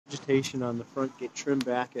vegetation on the front get trimmed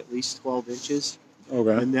back at least 12 inches.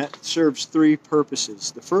 Okay. And that serves three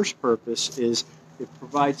purposes. The first purpose is it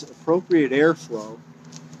provides appropriate airflow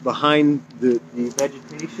behind the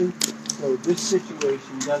vegetation, so this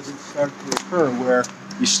situation doesn't start to occur where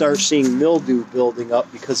you start seeing mildew building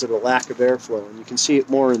up because of the lack of airflow. And you can see it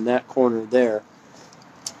more in that corner there.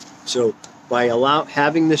 So by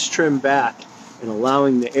having this trim back and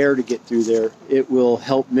allowing the air to get through there, it will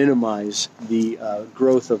help minimize the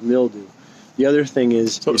growth of mildew. The other thing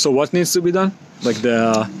is... So what needs to be done? Like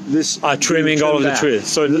trimming all of the trees.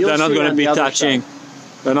 So they're not going to be touching...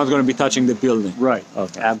 They're not going to be touching the building. Right.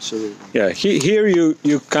 Okay. Absolutely. Yeah. Here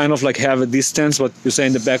you kind of like have a distance, what you say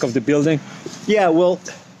in the back of the building? Yeah, well,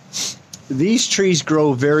 these trees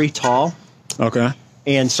grow very tall. Okay.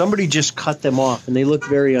 And somebody just cut them off, and they look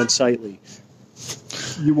very unsightly.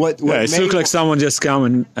 It looks like someone just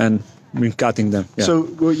come and been cutting them. Yeah. So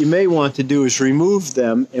what you may want to do is remove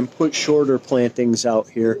them and put shorter plantings out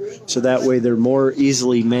here, so that way they're more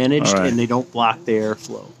easily managed and they don't block the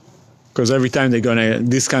airflow. Because every time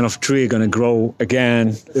this kind of tree gonna grow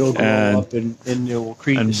again, it'll grow up and it will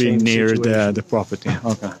create and the same be near situation. the property.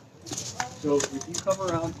 Okay. So if you come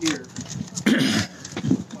around here,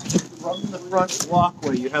 from the front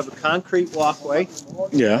walkway, you have a concrete walkway.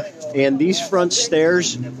 Yeah. And these front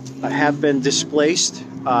stairs have been displaced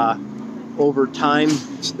over time.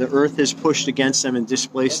 The earth has pushed against them and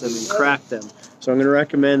displaced them and cracked them. So I'm going to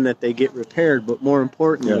recommend that they get repaired, but more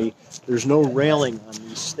importantly, there's no railing on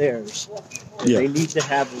these stairs. They need to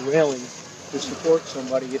have a railing to support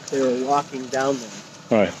somebody if they're walking down them.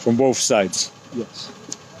 All right, from both sides. Yes.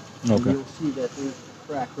 Okay. And you'll see that there's a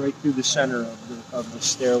crack right through the center of the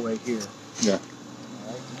stairway here. Yeah.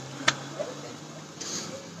 All right.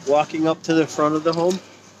 Walking up to the front of the home.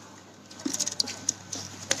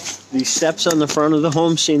 The steps on the front of the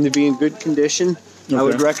home seem to be in good condition. Okay. I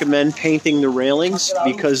would recommend painting the railings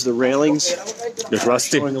because the railings are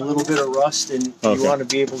showing a little bit of rust, and you want to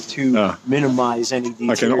be able to minimize any detail.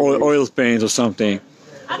 Like an oil paint or something.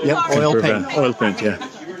 Yep, oil paint. Oil paint, yeah.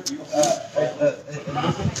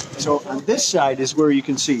 So on this side is where you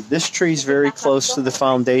can see this tree is very close to the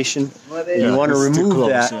foundation. You want to remove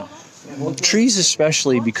that. Trees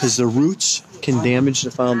especially, because the roots can damage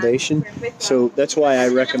the foundation. So that's why I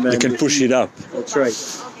recommend... You can push it up. That's right.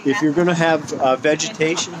 If you're going to have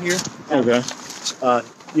vegetation here,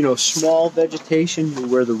 small vegetation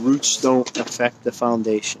where the roots don't affect the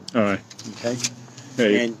foundation. All right. Okay.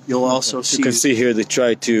 Hey, and you'll also see... You can see here they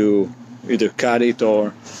try to either cut it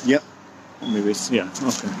or... Yep. Maybe it's... Yeah,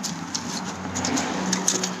 okay.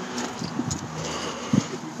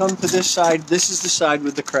 Come to this side. This is the side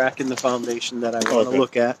with the crack in the foundation that I want to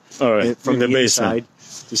look at. All right, from the inside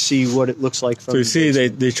to see what it looks like from the basement. So you see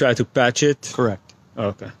they try to patch it? Correct.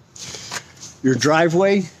 Okay. Your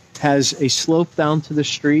driveway has a slope down to the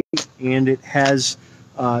street, and it has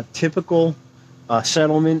typical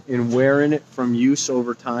settlement and wear in it from use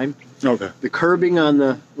over time. Okay. The curbing on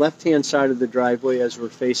the left-hand side of the driveway, as we're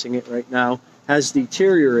facing it right now, has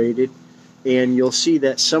deteriorated, and you'll see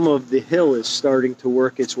that some of the hill is starting to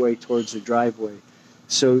work its way towards the driveway.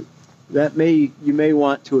 So that you may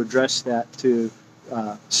want to address that to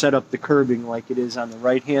set up the curbing like it is on the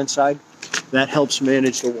right-hand side. That helps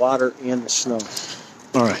manage the water and the snow.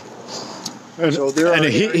 All right. So there are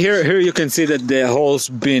here you can see that the hole's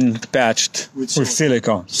been patched with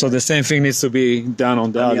silicone. So the same thing needs to be done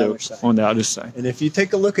on the other side. And if you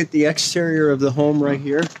take a look at the exterior of the home right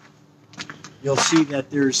here, you'll see that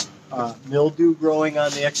there's mildew growing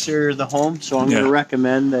on the exterior of the home. So I'm going to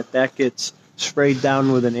recommend that gets sprayed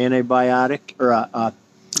down with an antibiotic or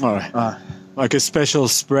like a special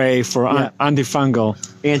spray for antifungal.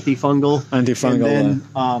 Antifungal. And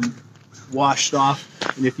then washed off.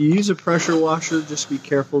 And if you use a pressure washer, just be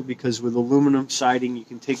careful because with aluminum siding, you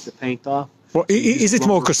can take the paint off. Well, is it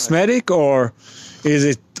more cosmetic or is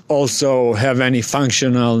it also have any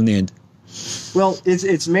functional need? Well,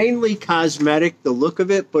 it's mainly cosmetic, the look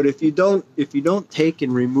of it. But if you don't take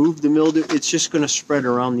and remove the mildew, it's just going to spread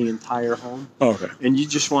around the entire home. Okay. And you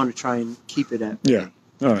just want to try and keep it at. Yeah.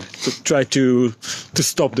 All right. So try to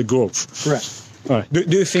stop the growth. Correct. All right.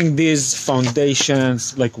 Do you think these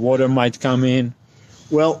foundations, like water, might come in?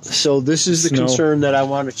 Well, so this is the concern that I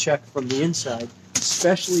want to check from the inside,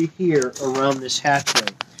 especially here around this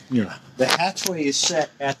hatchway. Yeah. The hatchway is set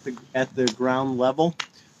at the ground level,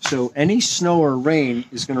 so any snow or rain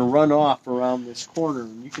is going to run off around this corner,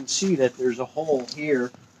 and you can see that there's a hole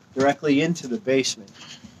here directly into the basement.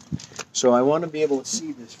 So I want to be able to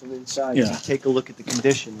see this from inside and take a look at the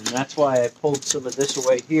condition, and that's why I pulled some of this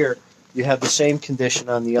away here you have the same condition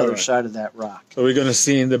on the other side of that rock. So we're going to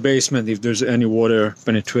see in the basement if there's any water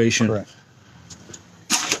penetration. Correct.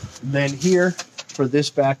 And then here, for this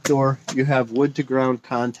back door, you have wood-to-ground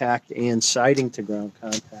contact and siding-to-ground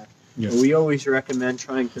contact. Yeah. And we always recommend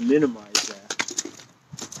trying to minimize that.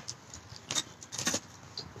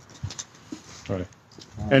 Right.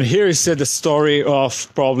 And here he said the story of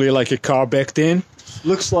probably like a car backed in.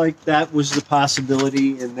 Looks like that was the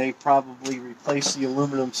possibility, and they probably replaced the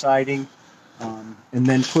aluminum siding and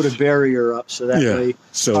then put a barrier up so that way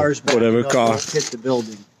cars whatever car won't hit the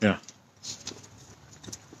building. Yeah.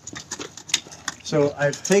 So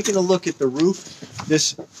I've taken a look at the roof.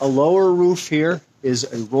 A lower roof here is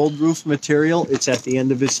a rolled roof material. It's at the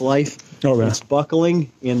end of its life. Okay. It's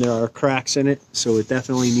buckling, and there are cracks in it, so it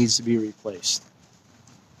definitely needs to be replaced.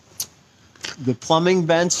 The plumbing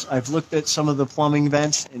vents, I've looked at some of the plumbing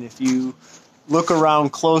vents, and if you look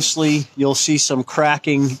around closely, you'll see some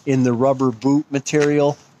cracking in the rubber boot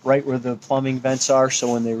material right where the plumbing vents are.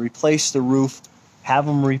 So when they replace the roof, have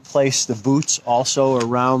them replace the boots also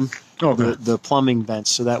around the plumbing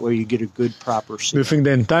vents, so that way you get a good proper seal. Do you think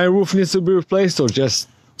the entire roof needs to be replaced or just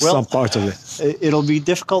some parts of it? It'll be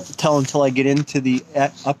difficult to tell until I get into the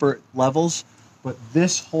upper levels, but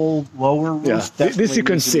this whole lower roof, this you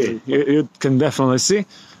can see. You can definitely see.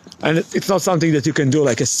 And it's not something that you can do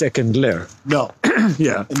like a second layer. No.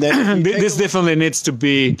 Yeah. And then this definitely needs to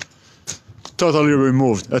be totally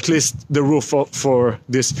removed, at least the roof for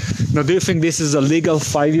this. Now, do you think this is a legal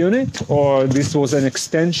 5-unit or this was an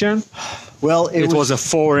extension? Well, it was a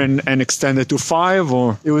 4 and extended to 5,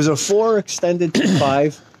 or? It was a 4 extended to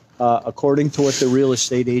 5, according to what the real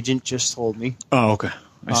estate agent just told me. Oh, okay.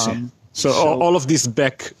 I see. So all of this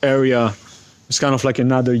back area is kind of like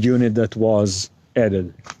another unit that was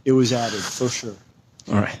added. It was added, for sure.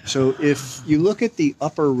 All right. So if you look at the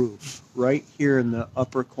upper roof, right here in the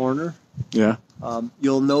upper corner,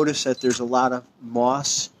 you'll notice that there's a lot of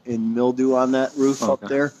moss and mildew on that roof up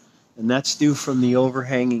there, and that's due from the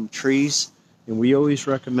overhanging trees. And we always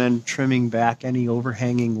recommend trimming back any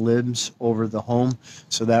overhanging limbs over the home,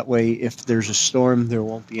 so that way if there's a storm, there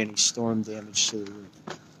won't be any storm damage to the roof.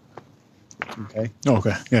 Okay?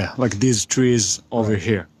 Okay, yeah, like these trees over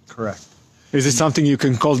here. Correct. Is it something you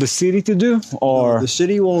can call the city to do, or? No, the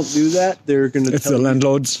city won't do that. They're going to. It's the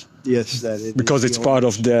landlords. Yes, that is. Because it's part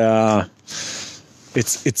of the.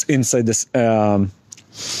 It's inside this.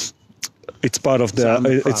 It's part of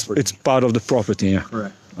the. It's part of the property. Yeah.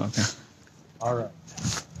 Correct. Okay. All right.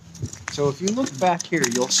 So if you look back here,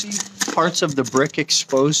 you'll see parts of the brick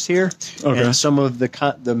exposed here, and some of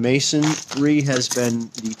the masonry has been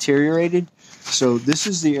deteriorated. So this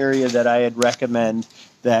is the area that I had recommend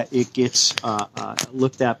that it gets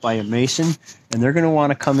looked at by a mason, and they're going to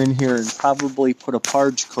want to come in here and probably put a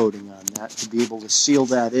parge coating on that to be able to seal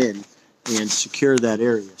that in and secure that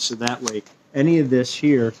area. So that way, any of this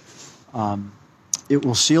here, it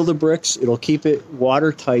will seal the bricks, it'll keep it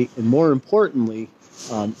watertight, and more importantly,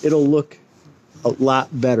 it'll look a lot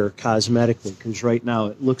better cosmetically, because right now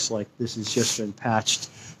it looks like this has just been patched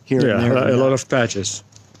here and there. Yeah, a lot of patches.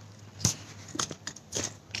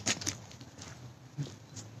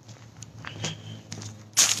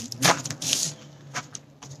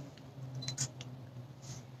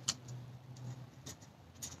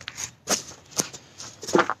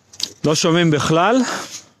 לא שומעים בכלל?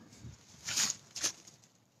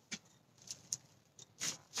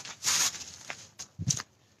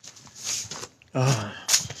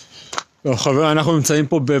 לא, חברים, אנחנו נמצאים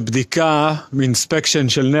פה בבדיקה, באינספקשן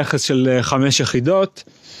של נכס של 5 יחידות.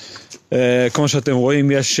 כמו שאתם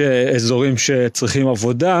רואים, יש אזורים שצריכים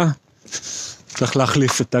עבודה. צריך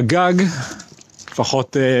להחליף את הגג,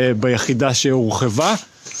 לפחות ביחידה שהורחבה.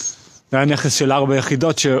 זה היה נכס של 4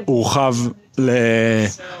 יחידות שהורחב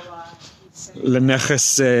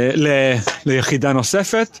לנכס, ליחידה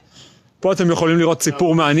נוספת. פה אתם יכולים לראות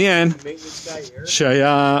סיפור מעניין,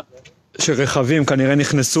 שרכבים כנראה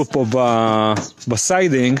נכנסו פה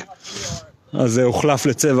בסיידינג, אז זה הוחלף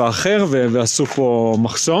לצבע אחר ועשו פה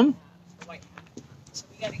מחסום.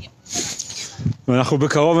 ואנחנו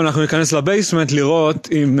בקרוב ניכנס לבייסמנט לראות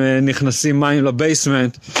אם נכנסים מים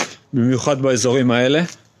לבייסמנט, במיוחד באזורים האלה.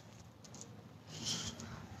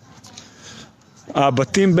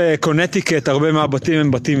 הבתים בקונטיקט, הרבה מהבתים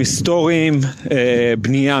הם בתים היסטוריים,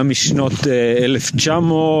 בנייה משנות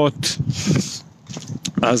 1900,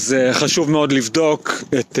 אז חשוב מאוד לבדוק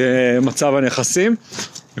את מצב הנכסים.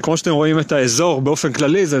 וכמו שאתם רואים את האזור, באופן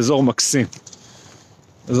כללי זה אזור מקסים.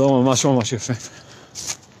 אזור ממש ממש יפה.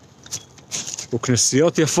 יש פה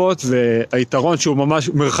כנסיות יפות, והיתרון שהוא ממש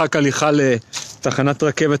מרחק הליכה לתחנת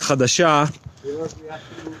רכבת חדשה.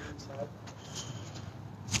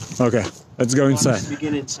 Okay, let's go inside. Let's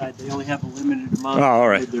begin inside. They only have a limited amount. Oh, all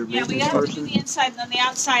right. Yeah, we got to do the inside and then the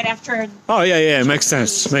outside after. Oh, yeah, makes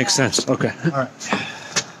sense. Makes sense. Okay. All right.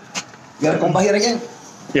 You gotta come by here again?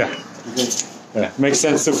 Yeah. Makes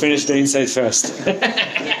sense to finish the inside first.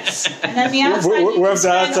 Yes. And then the outside. We have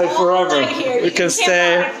the outside forever. You You can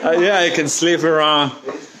stay. Yeah, you can sleep around.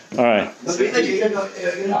 All right. Is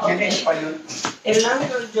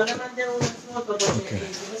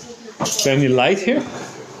there any light here?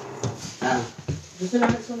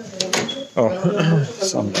 Oh,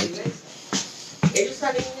 some light.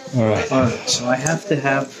 All right. All right. So I have to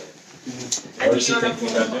have. Oh, he's a comic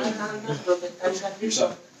major.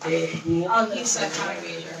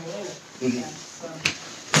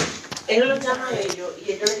 I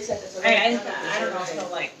don't know if he'll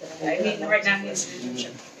like. I mean, right now he's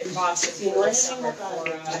in Boston.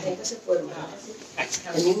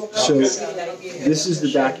 So this is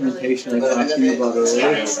the documentation I talked to you about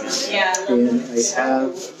earlier, Yeah. and I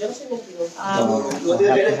have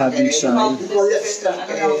to have you sign.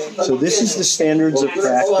 So this is the standards of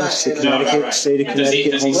practice, the Connecticut, State of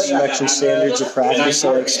Connecticut Home Inspection Standards of Practice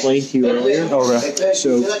I explained to you earlier. Okay.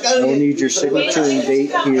 So I will need your signature and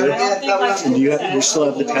date here. And you still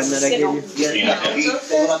have the pen that I gave you?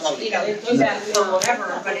 Do that or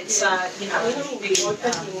whatever, but it's, the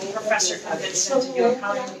professor convinced him to do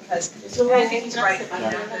accounting because I think he's right.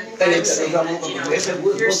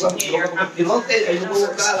 You're senior, but you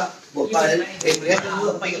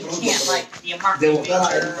can't like be a marketing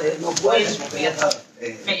major, Williams will be a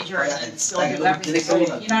major and then still do everything. You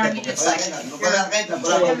know what I mean? It's like, if you're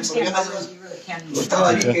chemistry, you really can.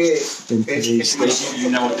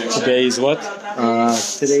 Today is what?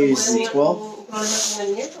 Today is the 12th. All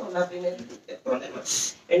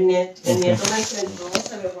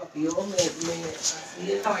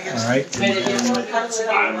right. So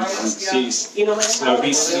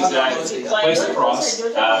he's placed across.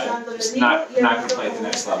 He's not going to play at the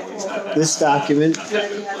next level. He's not that. This document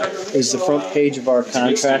is the front page of our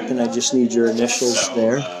contract, and I just need your initials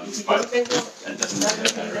there. But that doesn't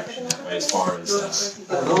make that direction that way as far as.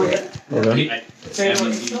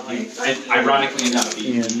 Ironically enough,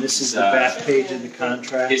 And this is the back page of the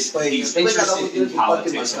contract. his interest in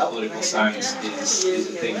politics and political science is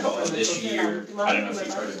a thing called this year. I don't know if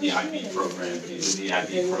you've heard of the IB program, but he's in the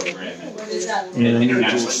IB program. And I need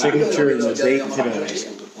your signature and the date today.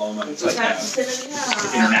 Diploma. It's like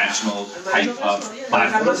international type of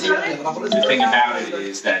platform. The thing about it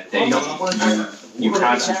is that you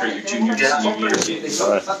concentrate your junior and senior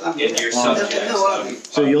year in your subjects.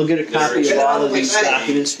 So you'll get a copy of all of these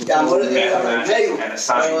documents before we Mathematics and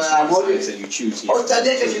science that you choose here. So you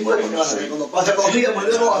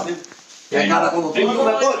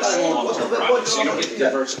don't get to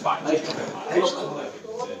diversify.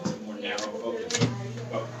 More narrow focus.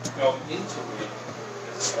 But go into it.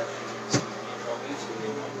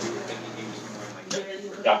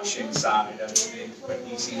 Production side of things, but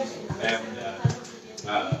he seems to have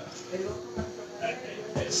found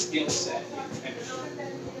a skill set in chemistry,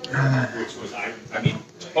 which was, I mean,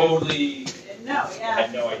 totally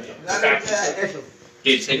had no idea. In fact,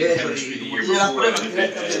 he had taken chemistry the year before, an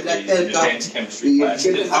advanced chemistry class.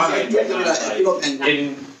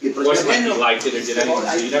 Wasn't like he liked it or did anything.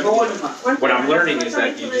 So you never what I'm learning is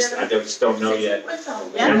that I just don't know yet.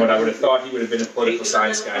 And what I would have thought he would have been a political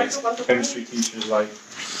science guy, chemistry teacher's like,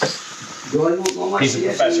 he's a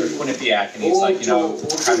professor at Quinnipiac, and he's like,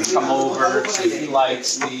 kind of come over, see if he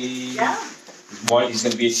likes he's going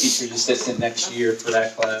to be a teacher's assistant next year for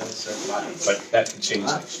that class, but that can change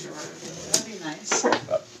next year. That'd be nice.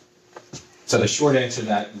 So the short answer to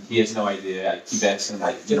that, he has no idea. I keep asking him,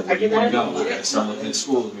 like, where do you want to go? We're going to start looking at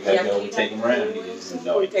schools. We got to go. We take him around. He has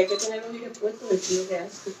no idea. So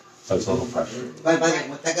it's a little pressure.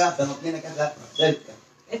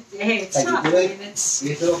 Hey, it's tough. I mean, it's.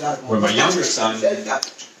 Where my younger son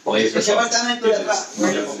plays with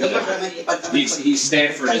he's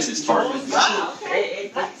Stanford as his target.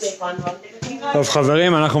 טוב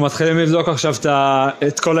חברים, אנחנו מתחילים לבדוק עכשיו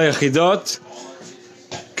את כל היחידות.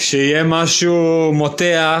 כשיהיה משהו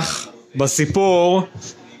מותח בסיפור,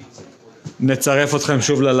 נצרף אתכם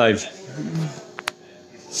שוב ללייב.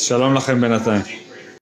 שלום לכם בינתיים.